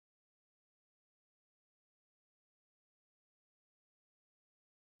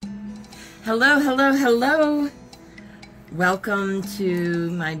Hello, hello, hello. Welcome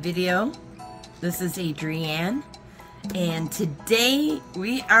to my video. This is Adrienne, and today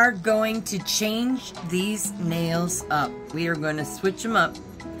we are going to change these nails up. We are going to switch them up.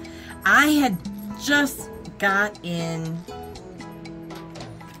 I had just got in,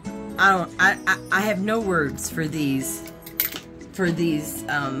 I have no words for these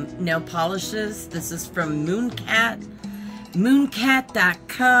nail polishes. This is from Mooncat,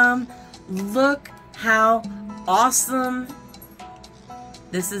 mooncat.com. Look how awesome.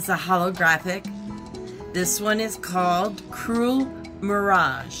 This is a holographic. This one is called Cruel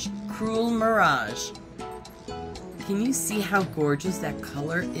Mirage. Cruel Mirage. Can you see how gorgeous that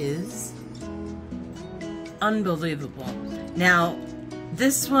color is? Unbelievable. Now,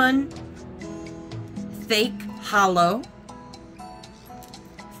 this one, Fake Hollow.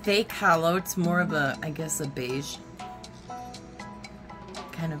 Fake Hollow. It's more of a, I guess, a beige.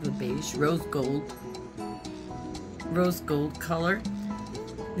 Kind of a beige. Rose gold color.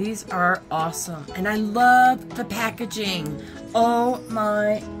 These are awesome. And I love the packaging. Oh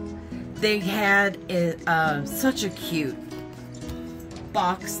my. They had such a cute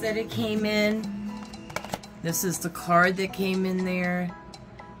box that it came in. This is the card that came in there.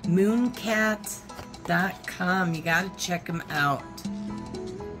 Mooncat.com. You gotta check them out.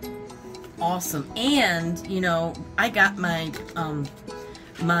 Awesome. And, you know, I got my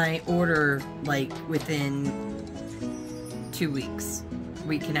my order like within 2 weeks,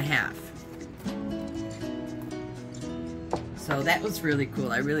 week and a half. So that was really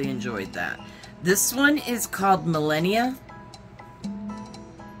cool. I really enjoyed that. This one is called Millennia.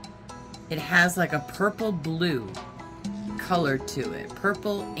 It has like a purple blue color to it.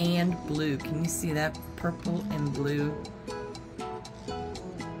 Purple and blue. Can you see that? Purple and blue.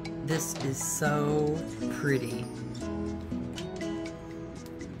 This is so pretty.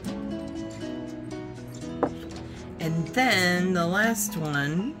 And then the last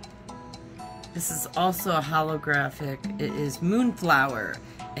one, this is also a holographic. It is Moonflower,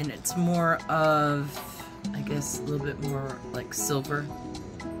 and it's more of, I guess, a little bit more like silver.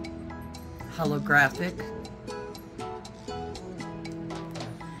 Holographic.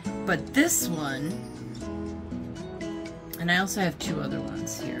 But this one, and I also have two other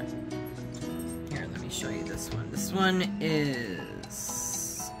ones here. Here, let me show you this one. This one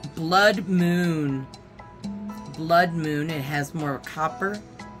is Blood Moon. Blood Moon. It has more copper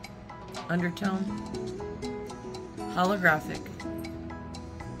undertone. Holographic.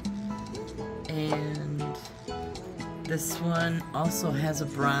 And this one also has a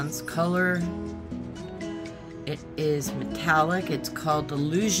bronze color. It is metallic. It's called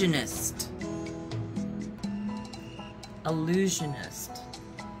Illusionist. Illusionist.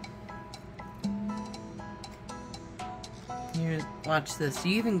 Here, watch this.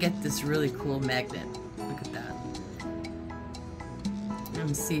 You even get this really cool magnet. Look at that. Let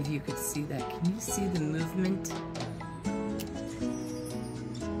me see if you could see that. Can you see the movement?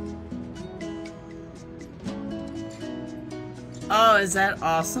 Oh, is that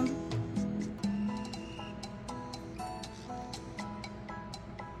awesome?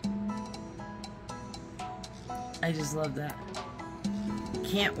 I just love that.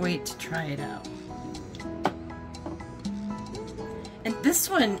 Can't wait to try it out. And this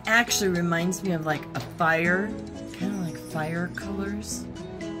one actually reminds me of like a fire, kind of like fire colors.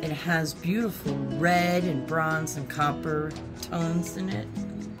 It has beautiful red and bronze and copper tones in it.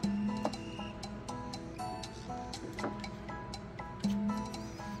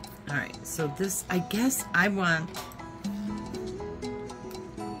 Alright, so this, I guess I want,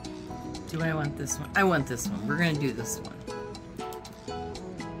 do I want this one? I want this one. We're going to do this one.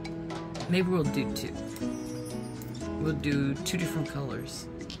 Maybe we'll do two. We'll do two different colors.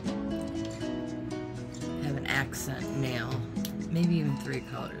 Have an accent nail. Maybe even three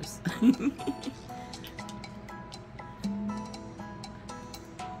colors.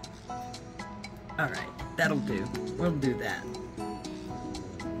 Alright, that'll do. We'll do that.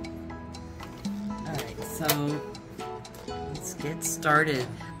 Alright, so let's get started.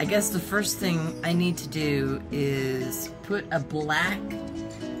 I guess the first thing I need to do is put a black,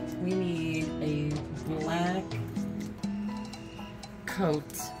 we need a black coat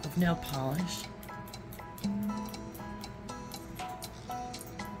of nail polish.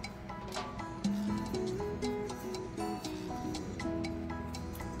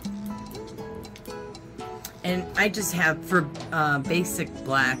 And I just have, for basic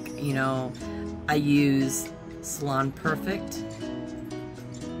black, you know, I use Salon Perfect.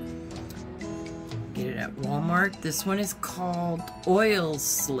 Get it at Walmart. This one is called Oil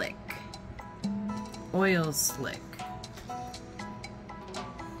Slick. Oil Slick.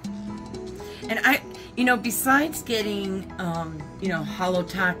 And besides getting, Hollow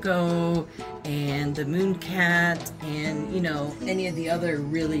Taco and the Mooncat and, any of the other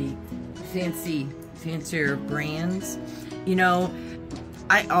really fancier brands,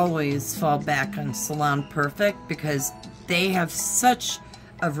 I always fall back on Salon Perfect because they have such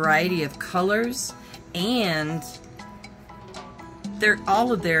a variety of colors, and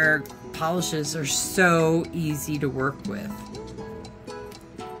all of their polishes are so easy to work with.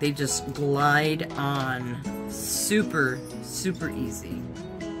 They just glide on super, super easy.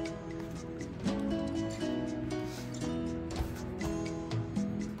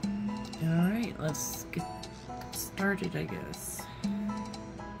 All right, let's get started, I guess.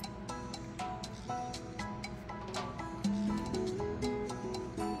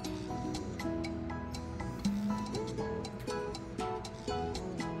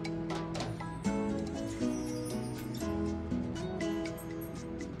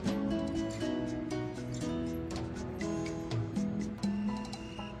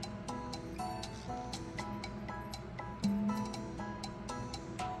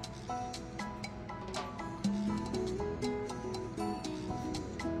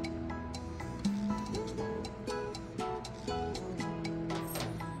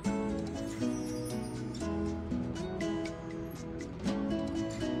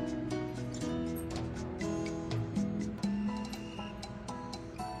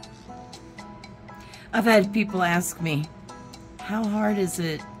 I've had people ask me, how hard is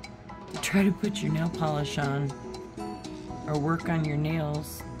it to try to put your nail polish on or work on your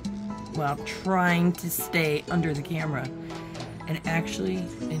nails while trying to stay under the camera? And actually,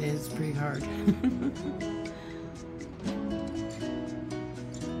 it is pretty hard.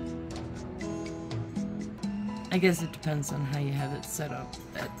 I guess it depends on how you have it set up.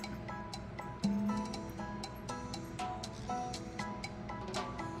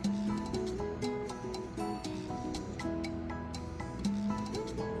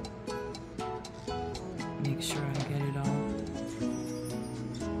 Make sure I get it all.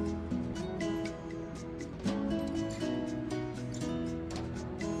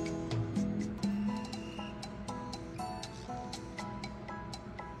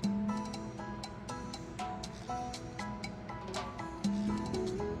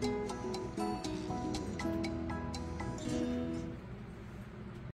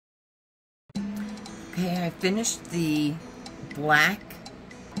 Okay, I finished the black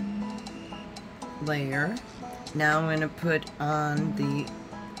layer. Now I'm going to put on the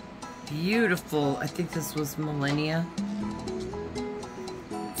beautiful, I think this was Millennia.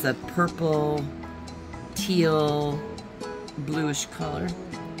 It's a purple, teal, bluish color.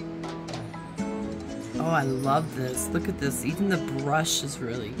 Oh, I love this. Look at this. Even the brush is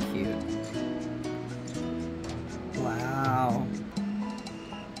really cute. Wow.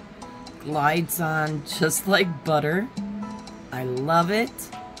 Glides on just like butter. I love it.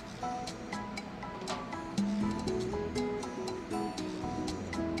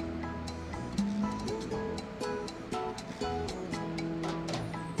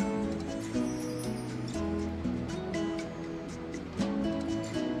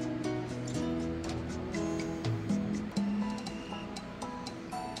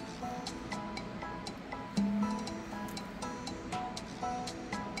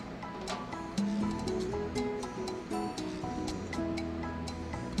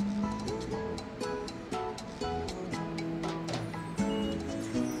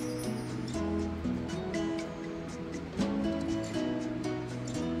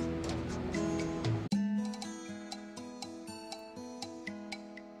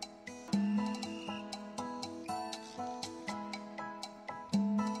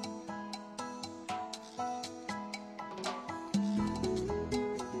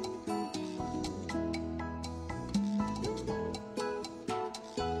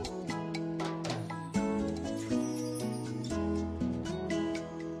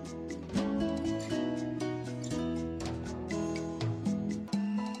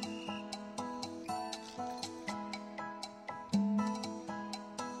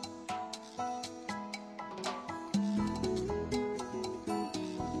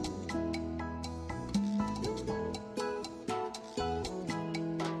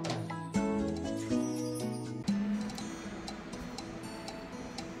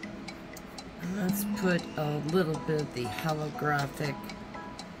 Let's put a little bit of the holographic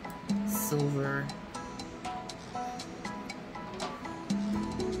silver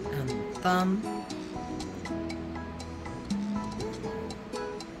on the thumb.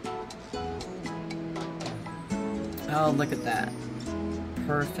 Oh, look at that.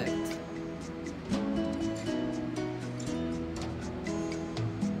 Perfect.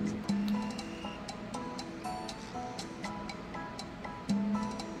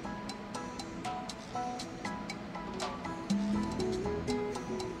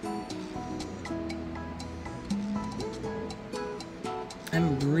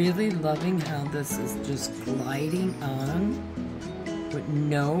 I'm really loving how this is just gliding on with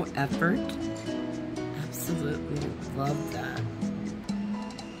no effort. Absolutely love that.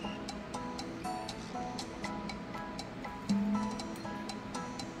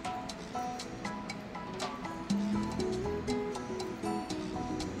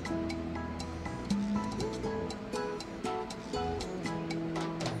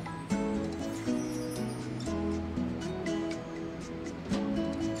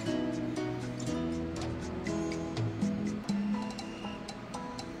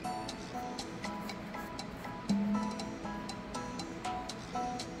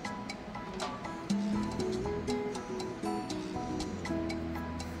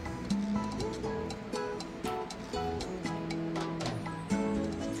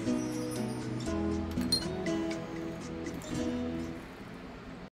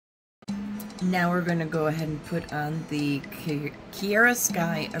 Now we're going to go ahead and put on the KIARA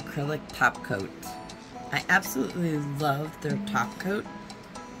SKY Acrylic Top Coat. I absolutely love their top coat.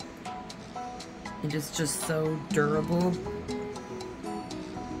 It is just so durable.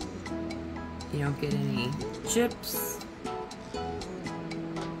 You don't get any chips.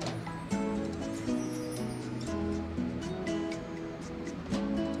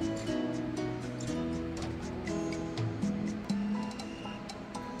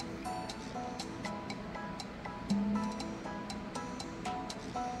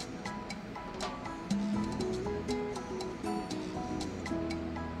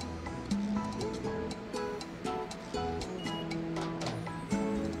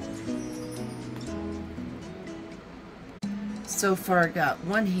 So far I got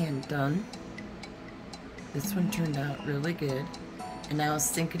one hand done. This one turned out really good. And I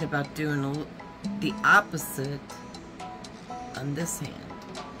was thinking about doing the opposite on this hand.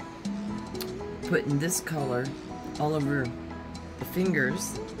 Putting this color all over the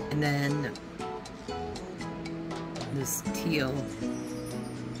fingers and then this teal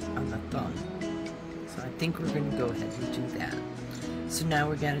on the thumb. So I think we're going to go ahead and do that. So now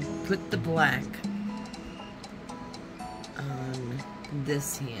we're going to put the black on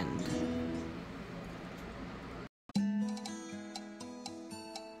this hand.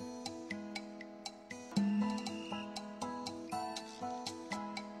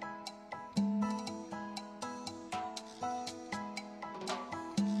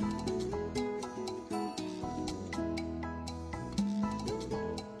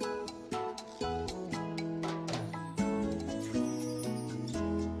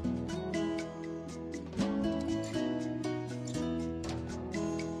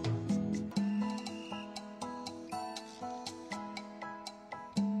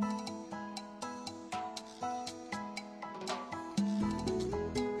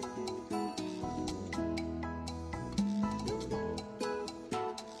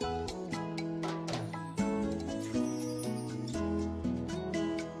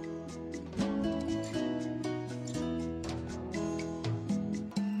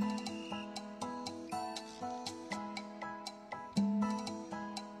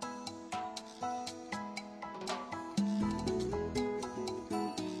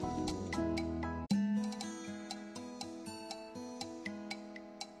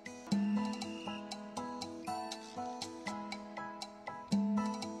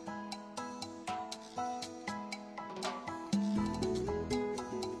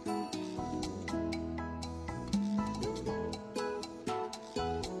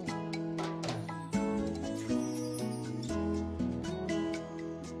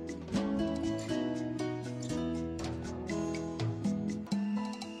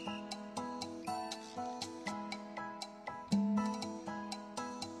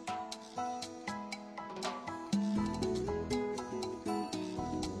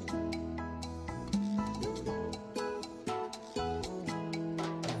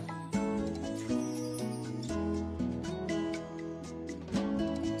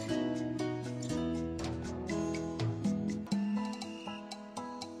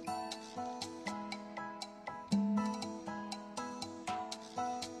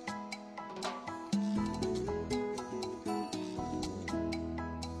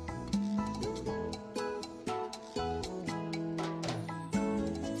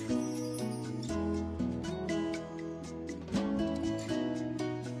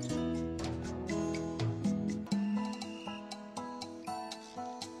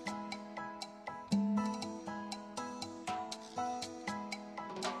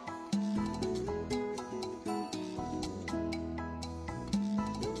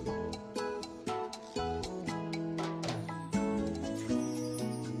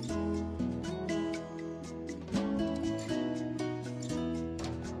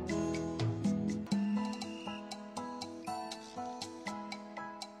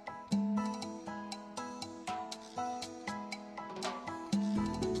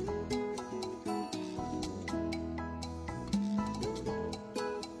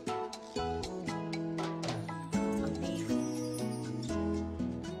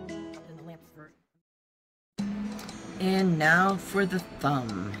 And now for the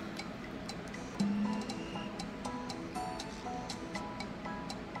thumb.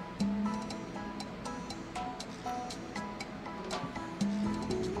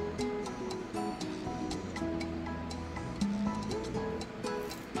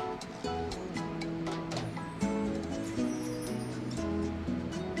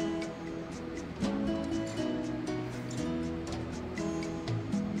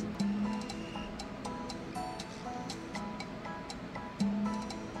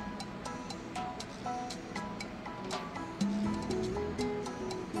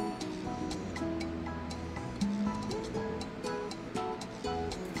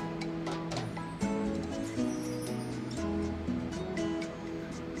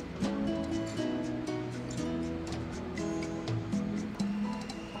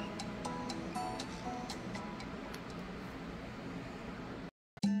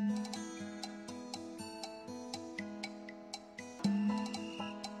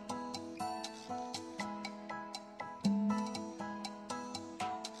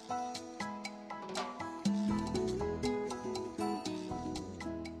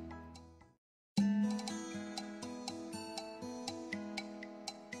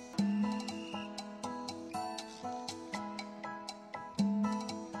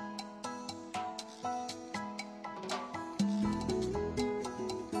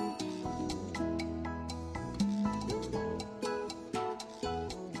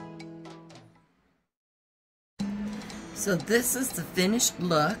 So this is the finished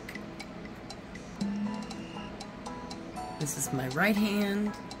look. This is my right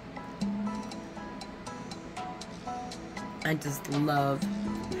hand. I just love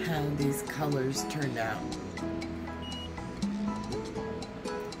how these colors turned out.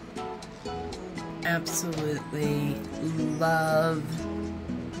 Absolutely love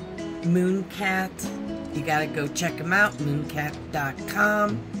Mooncat. You gotta go check them out,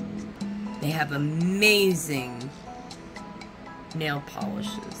 mooncat.com. They have amazing nail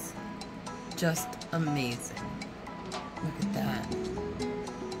polishes. Just amazing. Look at that.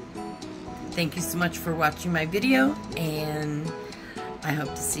 Thank you so much for watching my video, and I hope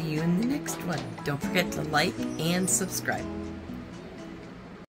to see you in the next one. Don't forget to like and subscribe.